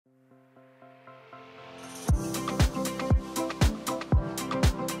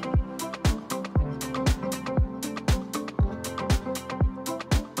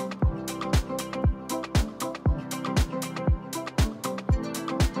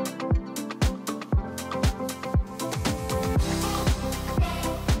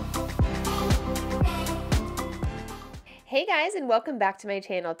Hey guys, and welcome back to my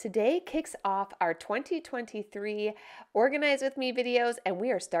channel. Today kicks off our 2023 Organize With Me videos, and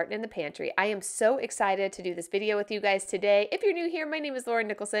we are starting in the pantry. I am so excited to do this video with you guys today. If you're new here, my name is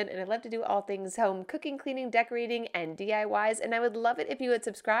Nicholsen, and I love to do all things home cooking, cleaning, decorating, and DIYs, and I would love it if you would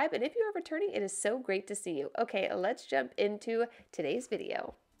subscribe, and if you are returning, it is so great to see you. Okay, let's jump into today's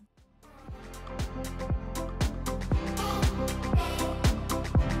video.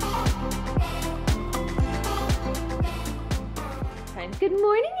 Good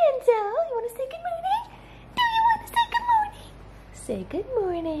morning, Enzo. You want to say good morning? Do you want to say good morning? Say good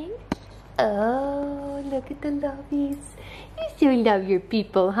morning. Oh, look at the lovies. You sure love your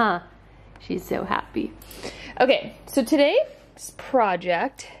people, huh? She's so happy. Okay, so today's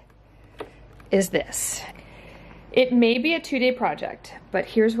project is this. It may be a 2-day project, but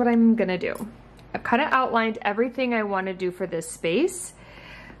here's what I'm gonna do. I've kind of outlined everything I want to do for this space.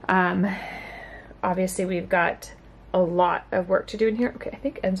 Obviously, we've got a lot of work to do in here. Okay, I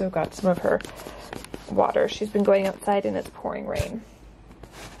think Enzo got some of her water. She's been going outside and it's pouring rain.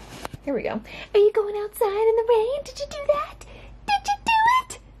 Here we go. Are you going outside in the rain? Did you do that? Did you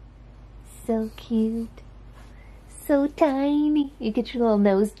do it? So cute. So tiny. You get your little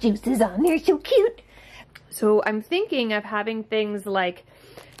nose juices on there. So cute. So I'm thinking of having things like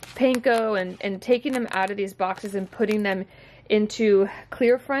panko and taking them out of these boxes and putting them into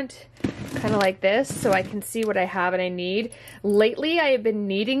clear front, kind of like this, so I can see what I have and I need. Lately, I have been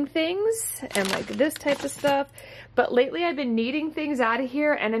needing things and like this type of stuff, but lately I've been needing things out of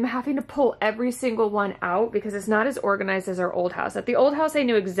here and I'm having to pull every single one out because it's not as organized as our old house. At the old house, I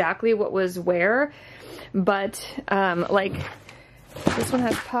knew exactly what was where, but like this one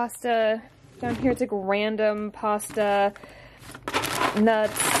has pasta. Down here, it's like random pasta,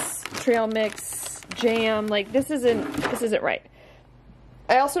 nuts, trail mix, jam. Like this isn't right.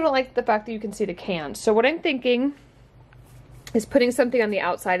 I also don't like the fact that you can see the cans. So what I'm thinking is putting something on the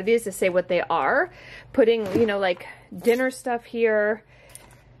outside of these to say what they are. Putting, you know, like dinner stuff here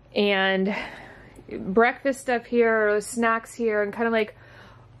and breakfast stuff here, or snacks here, and kind of like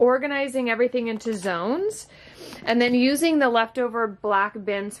organizing everything into zones. And then using the leftover black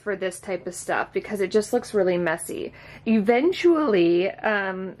bins for this type of stuff because it just looks really messy. Eventually,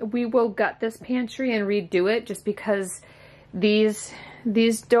 we will gut this pantry and redo it just because these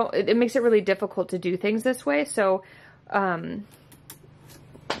don't, it makes it really difficult to do things this way. So that'll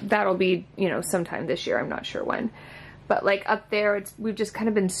be, you know, sometime this year. I'm not sure when. But like up there, we've just kind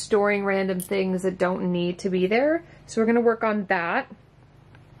of been storing random things that don't need to be there. So we're going to work on that.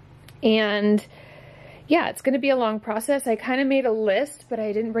 And yeah, it's going to be a long process. I kind of made a list, but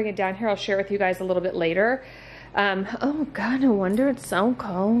I didn't bring it down here. I'll share with you guys a little bit later. Oh God, no wonder it's so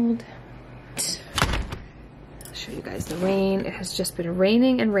cold. I'll show you guys the rain. It has just been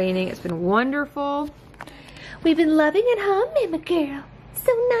raining and raining. It's been wonderful. We've been loving it, huh, Mama girl?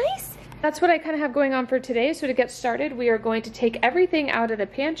 So nice. That's what I kind of have going on for today. So to get started, we are going to take everything out of the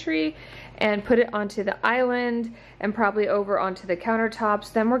pantry and put it onto the island and probably over onto the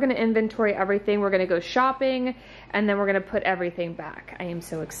countertops. Then we're going to inventory everything. We're going to go shopping and then we're going to put everything back. I am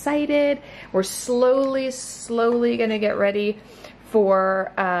so excited. We're slowly going to get ready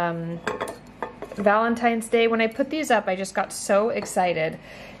for Valentine's Day. When I put these up, I just got so excited.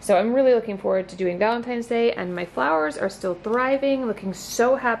 So I'm really looking forward to doing Valentine's Day, and my flowers are still thriving, looking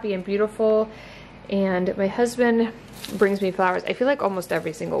so happy and beautiful. And my husband brings me flowers, I feel like almost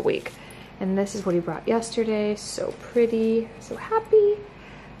every single week. And this is what he brought yesterday. So pretty, so happy.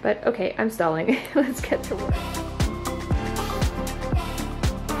 But okay, I'm stalling. Let's get to work.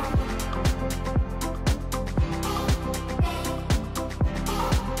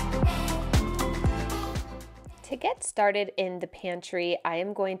 To get started in the pantry, I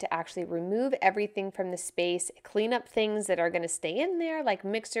am going to actually remove everything from the space, clean up things that are going to stay in there, like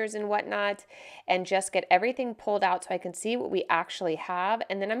mixers and whatnot, and just get everything pulled out so I can see what we actually have.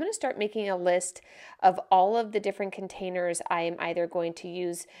 And then I'm going to start making a list of all of the different containers I am either going to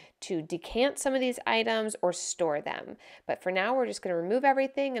use to decant some of these items or store them. But for now, we're just going to remove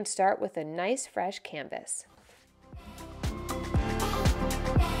everything and start with a nice fresh canvas.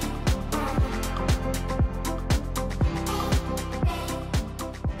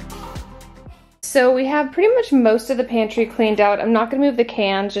 So we have pretty much most of the pantry cleaned out. I'm not gonna move the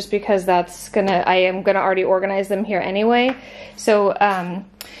cans just because I am gonna already organize them here anyway. So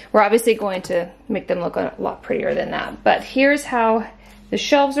we're obviously going to make them look a lot prettier than that. But here's how the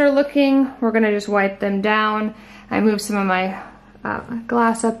shelves are looking. We're gonna just wipe them down. I moved some of my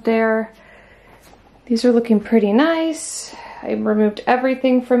glass up there. These are looking pretty nice. I removed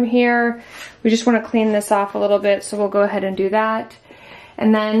everything from here. We just wanna clean this off a little bit, so we'll go ahead and do that.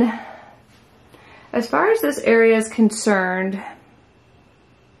 And then As far as this area is concerned,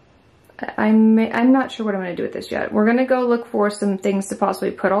 I'm not sure what I'm going to do with this yet. We're going to go look for some things to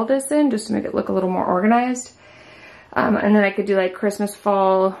possibly put all this in, just to make it look a little more organized. And then I could do like Christmas,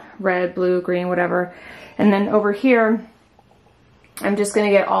 fall, red, blue, green, whatever. And then over here, I'm just going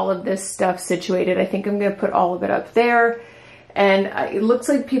to get all of this stuff situated. I think I'm going to put all of it up there. And it looks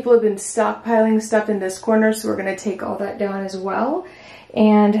like people have been stockpiling stuff in this corner, so we're going to take all that down as well.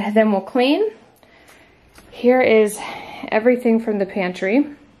 And then we'll clean. Here is everything from the pantry.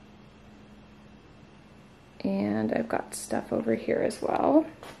 And I've got stuff over here as well.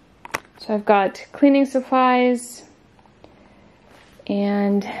 So I've got cleaning supplies.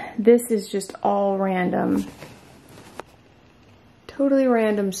 And this is just all random. Totally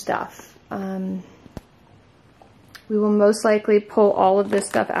random stuff. We will most likely pull all of this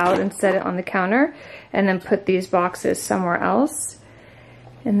stuff out and set it on the counter and then put these boxes somewhere else.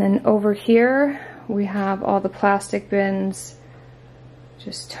 And then over here, we have all the plastic bins,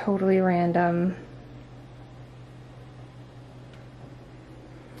 just totally random.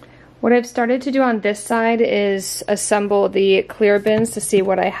 What I've started to do on this side is assemble the clear bins to see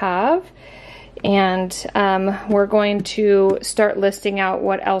what I have. And we're going to start listing out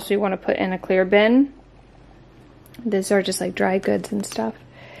what else we want to put in a clear bin. These are just like dry goods and stuff.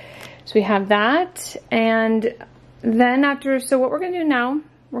 So we have that. And then so what we're going to do now,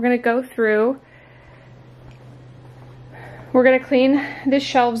 we're going to go through, we're going to clean the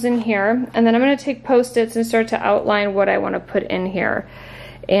shelves in here. And then I'm going to take Post-its and start to outline what I want to put in here.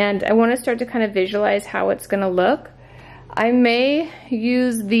 And I want to start to kind of visualize how it's going to look. I may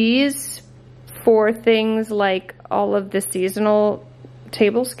use these for things like all of the seasonal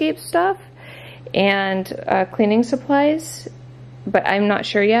tablescape stuff and cleaning supplies, but I'm not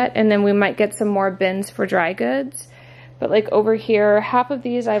sure yet. And then we might get some more bins for dry goods. But like over here, half of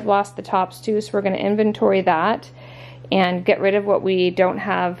these I've lost the tops to, so we're going to inventory that and get rid of what we don't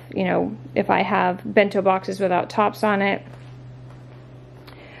have. You know, if I have bento boxes without tops on it.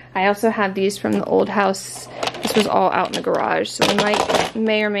 I also have these from the old house. This was all out in the garage, so we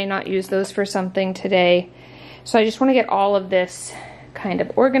may or may not use those for something today. So I just want to get all of this kind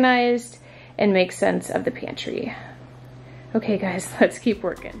of organized and make sense of the pantry. Okay guys, let's keep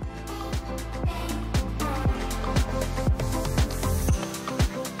working.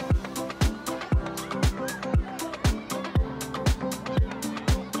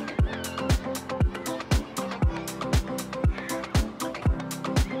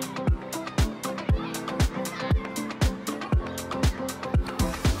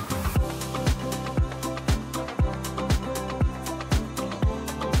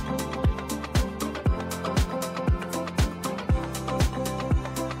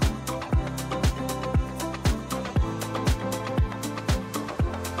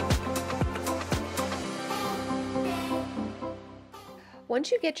 Once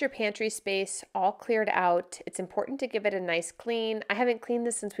you get your pantry space all cleared out, it's important to give it a nice clean. I haven't cleaned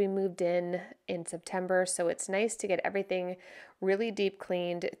this since we moved in September, so it's nice to get everything really deep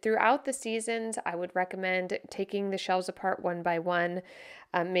cleaned. Throughout the seasons, I would recommend taking the shelves apart one by one,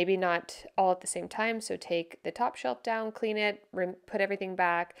 maybe not all at the same time. So take the top shelf down, clean it, put everything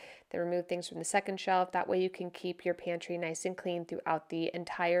back, then remove things from the second shelf. That way you can keep your pantry nice and clean throughout the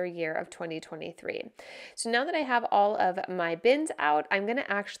entire year of 2023. So now that I have all of my bins out, I'm going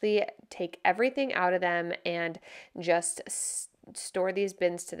to actually take everything out of them and just store these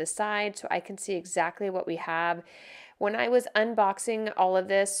bins to the side so I can see exactly what we have. When I was unboxing all of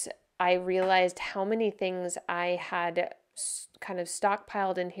this, I realized how many things I had kind of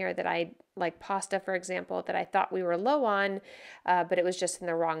stockpiled in here that I, like pasta, for example, that I thought we were low on, but it was just in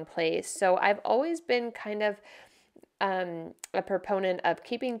the wrong place. So I've always been kind of a proponent of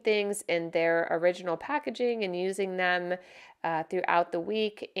keeping things in their original packaging and using them throughout the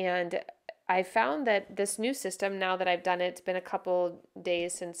week. And I found that this new system, now that I've done it, it's been a couple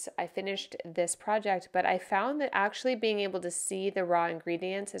days since I finished this project, but I found that actually being able to see the raw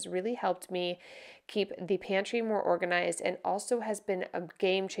ingredients has really helped me keep the pantry more organized, and also has been a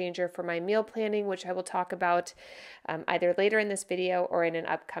game changer for my meal planning, which I will talk about either later in this video or in an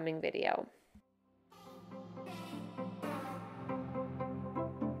upcoming video.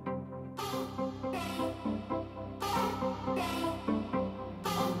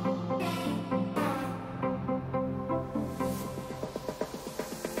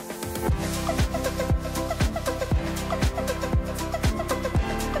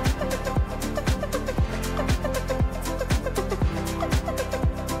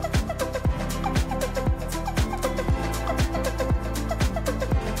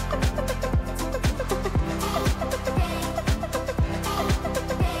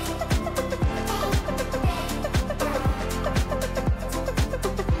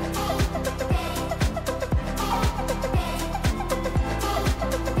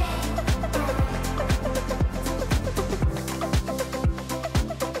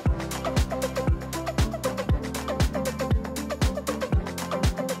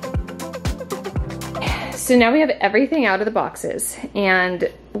 So now we have everything out of the boxes, and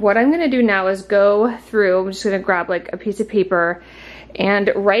what I'm gonna do now is go through, I'm just gonna grab like a piece of paper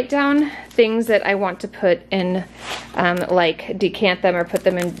and write down things that I want to put in, like decant them or put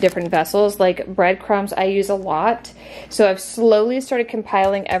them in different vessels. Like breadcrumbs I use a lot, so I've slowly started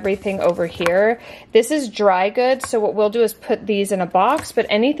compiling everything over here. This is dry goods, so what we'll do is put these in a box, but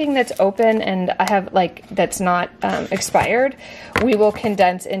anything that's open and I have like that's not expired, we will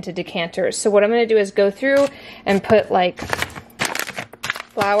condense into decanters. So what I'm going to do is go through and put like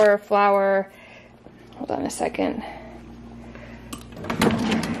flour, hold on a second.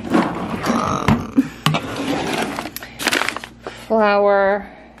 Flour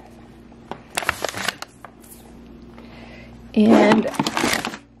and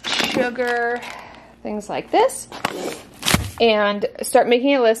sugar, things like this, and start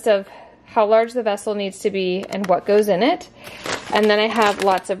making a list of how large the vessel needs to be and what goes in it. And then I have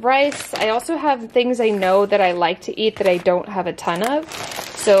lots of rice. I also have things I know that I like to eat that I don't have a ton of.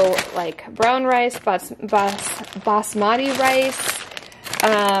 So like brown rice, basmati rice,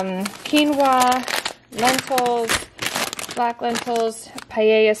 quinoa, lentils, black lentils,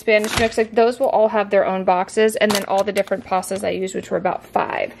 paella, Spanish mix, like those will all have their own boxes, and then all the different pastas I use, which were about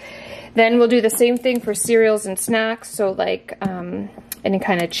 5. Then we'll do the same thing for cereals and snacks, so like any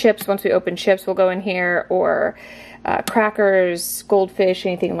kind of chips. Once we open chips, we'll go in here, or crackers, goldfish,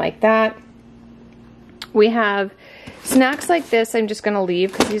 anything like that. We have snacks like this I'm just going to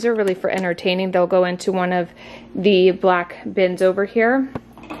leave because these are really for entertaining. They'll go into one of the black bins over here.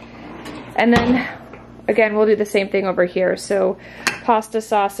 And then again, we'll do the same thing over here. So pasta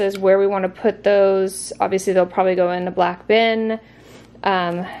sauces, where we want to put those, obviously they'll probably go in the black bin.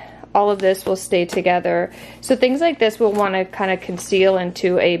 All of this will stay together. So things like this we'll want to kind of conceal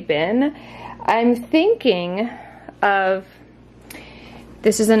into a bin. I'm thinking of,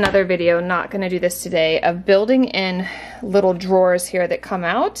 this is another video, not going to do this today, of building in little drawers here that come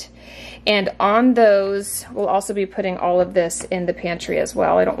out. And on those, we'll also be putting all of this in the pantry as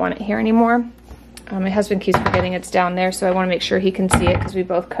well. I don't want it here anymore. My husband keeps forgetting it's down there, so I want to make sure he can see it because we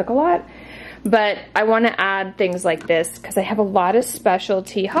both cook a lot. But I want to add things like this because I have a lot of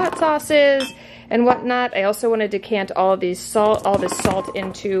specialty hot sauces and whatnot. I also want to decant all of this salt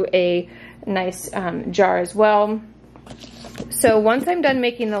into a nice jar as well. So once I'm done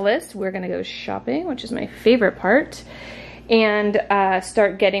making the list, we're going to go shopping, which is my favorite part, and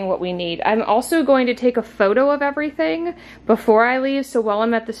start getting what we need. I'm also going to take a photo of everything before I leave, so while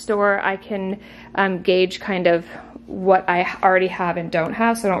I'm at the store, I can gauge kind of what I already have and don't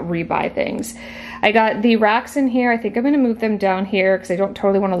have, so I don't rebuy things. I got the racks in here. I think I'm going to move them down here because I don't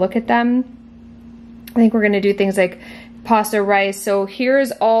totally want to look at them. I think we're going to do things like pasta, rice. So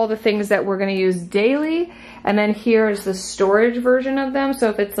here's all the things that we're going to use daily, and then here's the storage version of them. So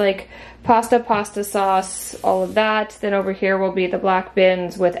if it's like pasta sauce, all of that, then over here will be the black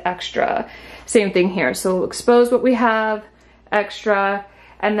bins with extra. Same thing here. So we'll expose what we have, extra,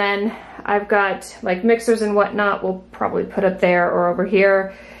 and then I've got like mixers and whatnot we'll probably put up there or over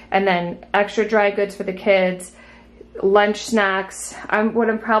here, and then extra dry goods for the kids, lunch snacks. What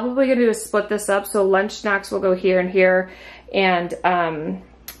I'm probably gonna do is split this up, so lunch snacks will go here and here, and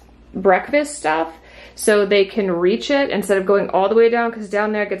breakfast stuff, so they can reach it instead of going all the way down, because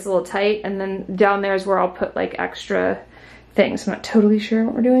down there it gets a little tight, and then down there is where I'll put like extra things. I'm not totally sure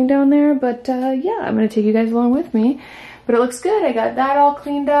what we're doing down there, but yeah, I'm gonna take you guys along with me. But it looks good. I got that all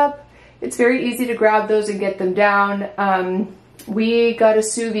cleaned up. It's very easy to grab those and get them down. We got a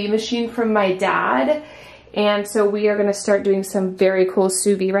sous vide machine from my dad, and so we are gonna start doing some very cool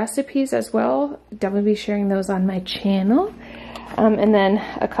sous vide recipes as well. Definitely be sharing those on my channel. And then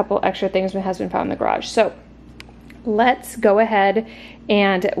a couple extra things my husband found in the garage. So let's go ahead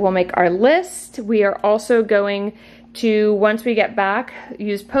and we'll make our list. We are also going to, once we get back,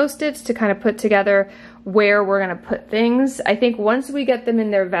 use Post-its to kind of put together where we're gonna put things. I think once we get them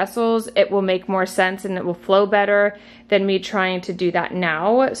in their vessels, it will make more sense and it will flow better than me trying to do that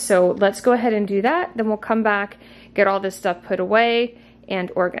now. So let's go ahead and do that. Then we'll come back, get all this stuff put away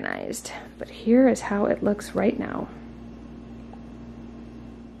and organized. But here is how it looks right now.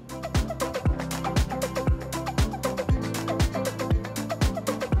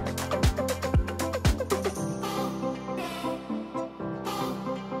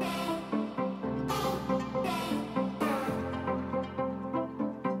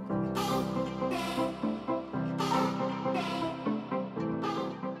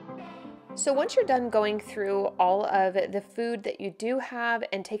 So once you're done going through all of the food that you do have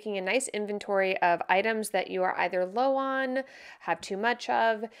and taking a nice inventory of items that you are either low on, have too much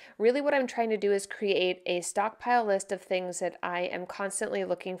of, really what I'm trying to do is create a stockpile list of things that I am constantly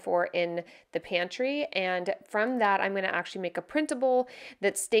looking for in the pantry. And from that, I'm going to actually make a printable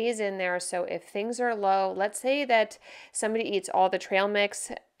that stays in there. So if things are low, let's say that somebody eats all the trail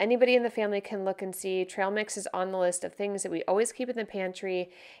mix, anybody in the family can look and see trail mix is on the list of things that we always keep in the pantry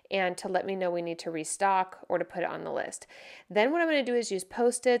and to let me know we need to restock or to put it on the list. Then what I'm going to do is use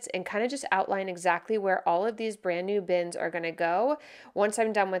Post-its and kind of just outline exactly where all of these brand new bins are going to go. Once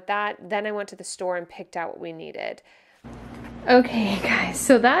I'm done with that, then I went to the store and picked out what we needed. Okay guys,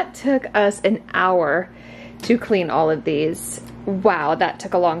 so that took us an hour to clean all of these. Wow, that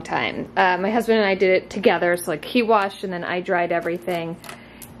took a long time. My husband and I did it together, so like he washed and then I dried everything.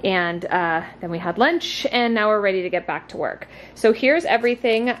 And then we had lunch and now we're ready to get back to work. So here's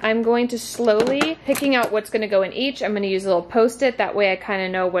everything. I'm going to slowly picking out what's going to go in each. I'm going to use a little Post-it. That way I kind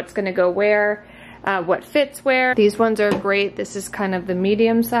of know what's going to go where, what fits where. These ones are great. This is kind of the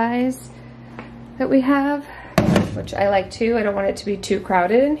medium size that we have, which I like too. I don't want it to be too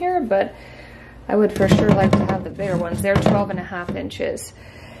crowded in here, but I would for sure like to have the bigger ones. They're 12.5 inches.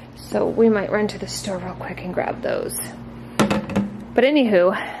 So we might run to the store real quick and grab those. But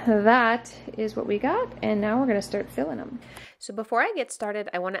anywho, that is what we got, and now we're gonna start filling them. So before I get started,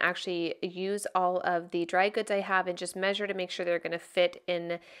 I want to actually use all of the dry goods I have and just measure to make sure they're going to fit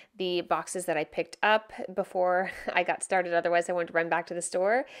in the boxes that I picked up before I got started. Otherwise, I wanted to run back to the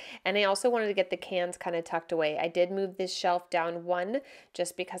store. And I also wanted to get the cans kind of tucked away. I did move this shelf down one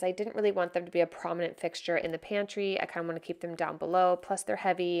just because I didn't really want them to be a prominent fixture in the pantry. I kind of want to keep them down below. Plus, they're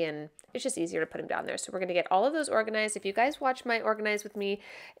heavy and it's just easier to put them down there. So we're going to get all of those organized. If you guys watch my Organize With Me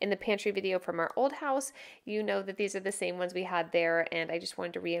in the pantry video from our old house, you know that these are the same ones we had there, and I just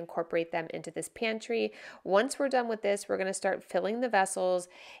wanted to reincorporate them into this pantry. Once we're done with this, we're going to start filling the vessels,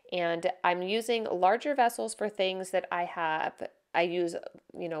 and I'm using larger vessels for things that I use,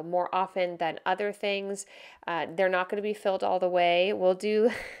 you know, more often than other things. They're not going to be filled all the way. We'll do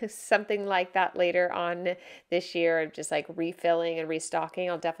something like that later on this year, just like refilling and restocking.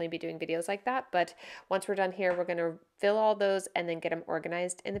 I'll definitely be doing videos like that. But once we're done here, we're going to fill all those and then get them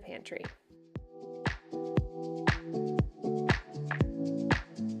organized in the pantry.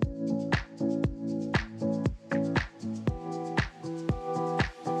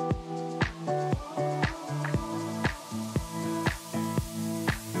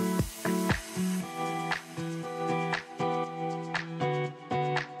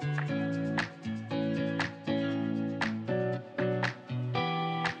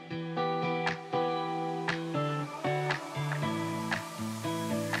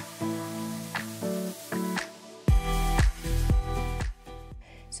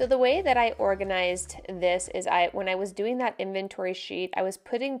 So the way that I organized this is when I was doing that inventory sheet, I was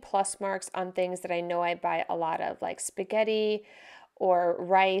putting plus marks on things that I know I buy a lot of, like spaghetti or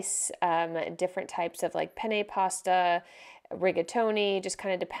rice, different types of like penne pasta, rigatoni, just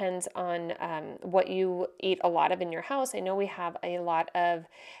kind of depends on what you eat a lot of in your house. I know we have a lot of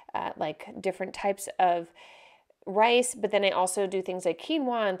like different types of rice, but then I also do things like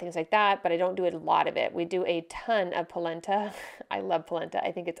quinoa and things like that, but I don't do a lot of it. We do a ton of polenta. I love polenta.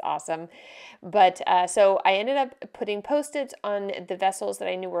 I think it's awesome. But so I ended up putting Post-its on the vessels that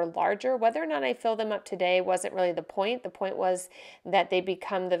I knew were larger. Whether or not I fill them up today wasn't really the point. The point was that they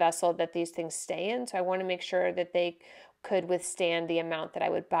become the vessel that these things stay in. So I want to make sure that they could withstand the amount that I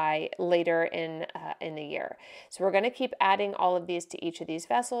would buy later in the year. So we're going to keep adding all of these to each of these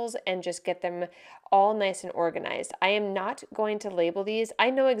vessels and just get them all nice and organized. I am not going to label these.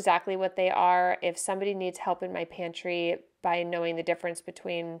 I know exactly what they are. If somebody needs help in my pantry by knowing the difference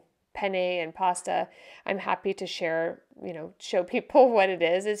between penne and pasta, I'm happy to share, you know, show people what it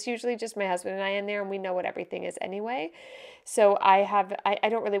is. It's usually just my husband and I in there, and we know what everything is anyway. So I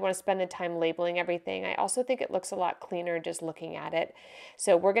don't really want to spend the time labeling everything. I also think it looks a lot cleaner just looking at it.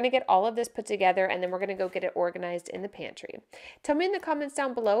 So we're going to get all of this put together, and then we're going to go get it organized in the pantry. Tell me in the comments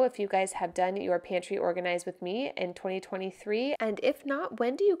down below if you guys have done your pantry organized with me in 2023. And if not,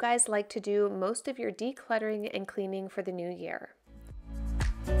 when do you guys like to do most of your decluttering and cleaning for the new year?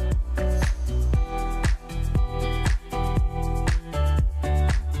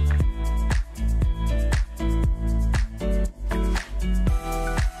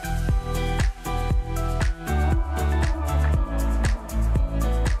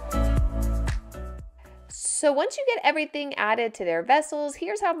 So So once you get everything added to their vessels,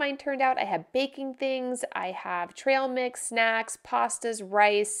 here's how mine turned out. I have baking things, I have trail mix, snacks, pastas,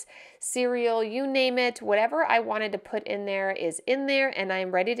 rice, cereal, you name it. Whatever I wanted to put in there is in there, and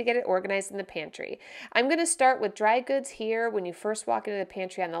I'm ready to get it organized in the pantry. I'm going to start with dry goods here when you first walk into the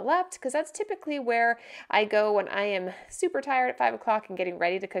pantry on the left, because that's typically where I go when I am super tired at 5 o'clock and getting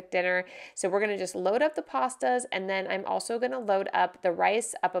ready to cook dinner. So we're going to just load up the pastas, and then I'm also going to load up the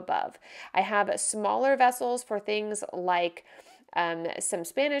rice up above. I have smaller vessels for things like some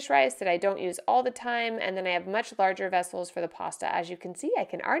Spanish rice that I don't use all the time, and then I have much larger vessels for the pasta. As you can see, I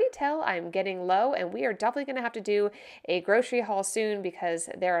can already tell I'm getting low, and we are definitely going to have to do a grocery haul soon because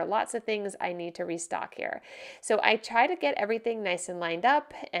there are lots of things I need to restock here. So I try to get everything nice and lined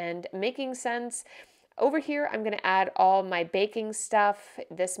up and making sense. Over here, I'm going to add all my baking stuff.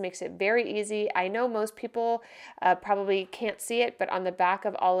 This makes it very easy. I know most people probably can't see it, but on the back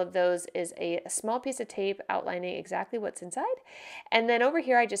of all of those is a small piece of tape outlining exactly what's inside. And then over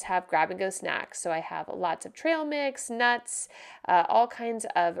here, I just have grab-and-go snacks. So I have lots of trail mix, nuts, all kinds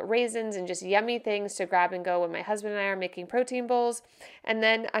of raisins, and just yummy things to grab and go when my husband and I are making protein bowls. And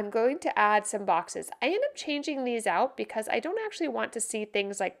then I'm going to add some boxes. I end up changing these out because I don't actually want to see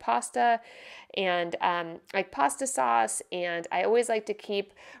things like pasta and like pasta sauce, and I always like to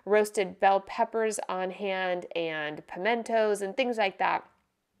keep roasted bell peppers on hand and pimentos and things like that.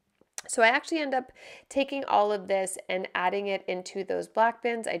 So I actually end up taking all of this and adding it into those black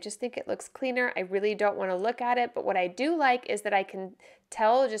bins. I just think it looks cleaner. I really don't want to look at it, but what I do like is that I can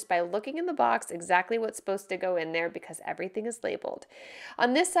tell just by looking in the box exactly what's supposed to go in there because everything is labeled.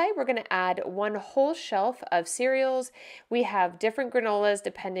 On this side, we're going to add one whole shelf of cereals. We have different granolas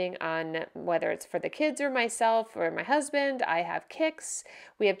depending on whether it's for the kids or myself or my husband. I have Kix,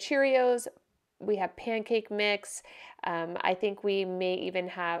 we have Cheerios, we have pancake mix. I think we may even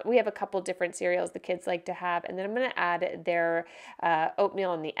have a couple different cereals the kids like to have, and then I'm going to add their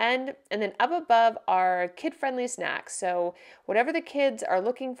oatmeal in the end. And then up above are kid-friendly snacks. So whatever the kids are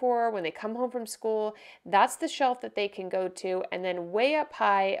looking for when they come home from school, that's the shelf that they can go to. And then way up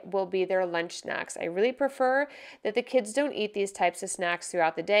high will be their lunch snacks. I really prefer that the kids don't eat these types of snacks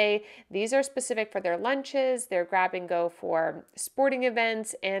throughout the day. These are specific for their lunches, their grab and go for sporting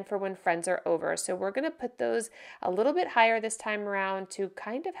events, and for when friends are over. So we're going to put those a little bit higher this time around to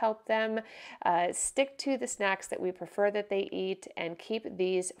kind of help them stick to the snacks that we prefer that they eat and keep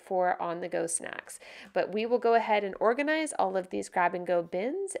these for on-the-go snacks. But we will go ahead and organize all of these grab-and-go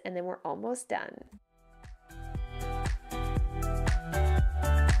bins, and then we're almost done.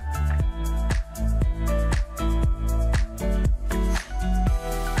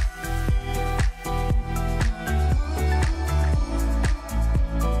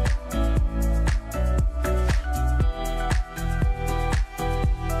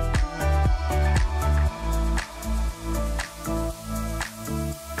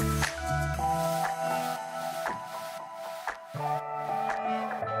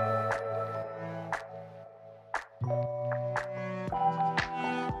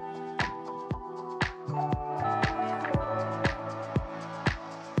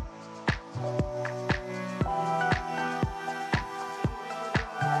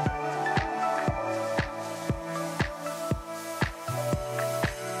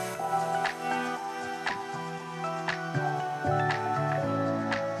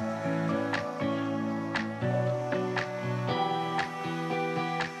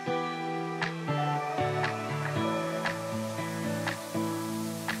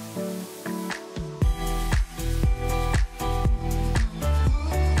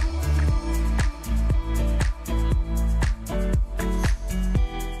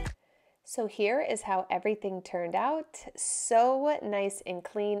 So here is how everything turned out. So nice and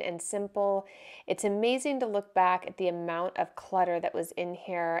clean and simple. It's amazing to look back at the amount of clutter that was in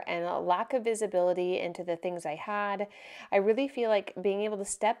here and a lack of visibility into the things I had. I really feel like being able to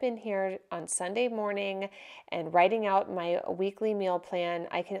step in here on Sunday morning and writing out my weekly meal plan,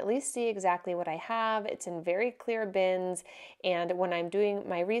 I can at least see exactly what I have. It's in very clear bins, and when I'm doing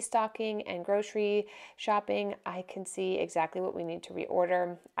my restocking and grocery shopping, I can see exactly what we need to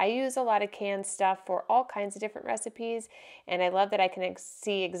reorder. I use a lot of canned stuff for all kinds of different recipes, and I love that I can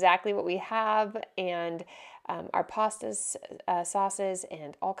see exactly what we have, and our pastas, sauces,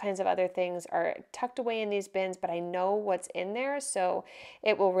 and all kinds of other things are tucked away in these bins, but I know what's in there, so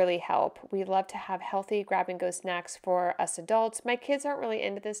it will really help. We love to have healthy grab-and-go snacks for us adults. My kids aren't really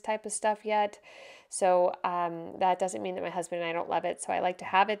into this type of stuff yet, so that doesn't mean that my husband and I don't love it, so I like to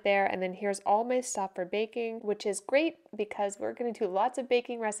have it there. And then here's all my stuff for baking, which is great because we're going to do lots of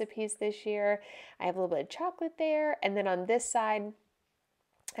baking recipes this year. I have a little bit of chocolate there, and then on this side,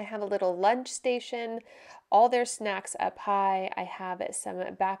 I have a little lunch station, all their snacks up high. I have some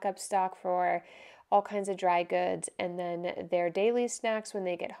backup stock for all kinds of dry goods, and then their daily snacks when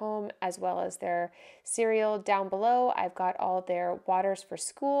they get home, as well as their cereal down below. I've got all their waters for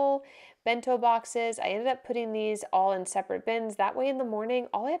school, bento boxes. I ended up putting these all in separate bins. That way in the morning,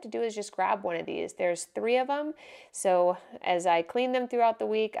 all I have to do is just grab one of these. There's 3 of them. So as I clean them throughout the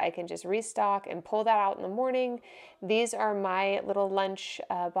week, I can just restock and pull that out in the morning. These are my little lunch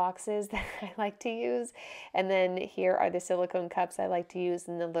boxes that I like to use. And then here are the silicone cups I like to use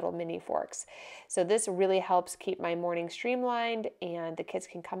and the little mini forks. So this really helps keep my morning streamlined, and the kids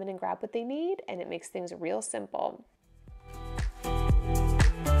can come in and grab what they need, and it makes things real simple.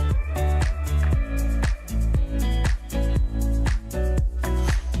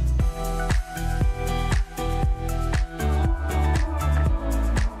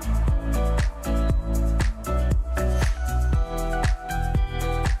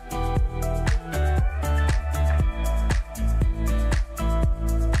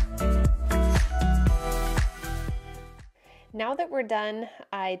 Now that we're done,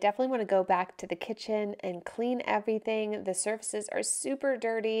 I definitely want to go back to the kitchen and clean everything. The surfaces are super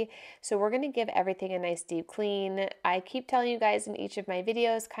dirty, so we're going to give everything a nice deep clean. I keep telling you guys in each of my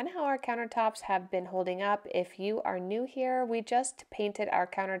videos kind of how our countertops have been holding up. If you are new here, we just painted our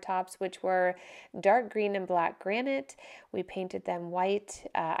countertops, which were dark green and black granite. We painted them white.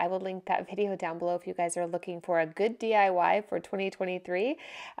 I will link that video down below if you guys are looking for a good DIY for 2023.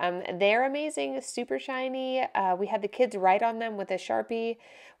 They're amazing, super shiny. We had the kids write on them with a Sharpie,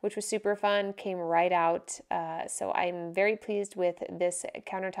 which was super fun, came right out. So I'm very pleased with this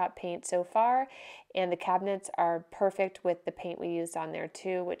countertop paint so far, and the cabinets are perfect with the paint we used on there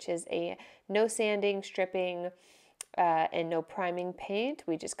too, which is a no sanding, stripping, and no priming paint.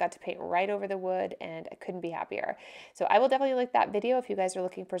 We just got to paint right over the wood, and I couldn't be happier. So I will definitely link that video if you guys are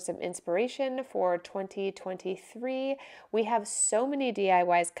looking for some inspiration for 2023. We have so many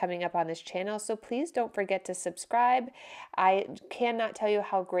DIYs coming up on this channel, so please don't forget to subscribe. I cannot tell you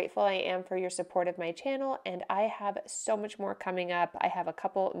how grateful I am for your support of my channel, and I have so much more coming up. I have a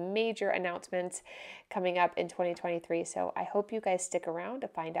couple major announcements coming up in 2023, so I hope you guys stick around to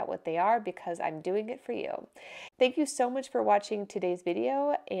find out what they are, because I'm doing it for you. Thank you so much for watching today's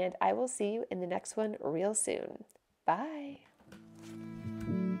video, and I will see you in the next one real soon. Bye.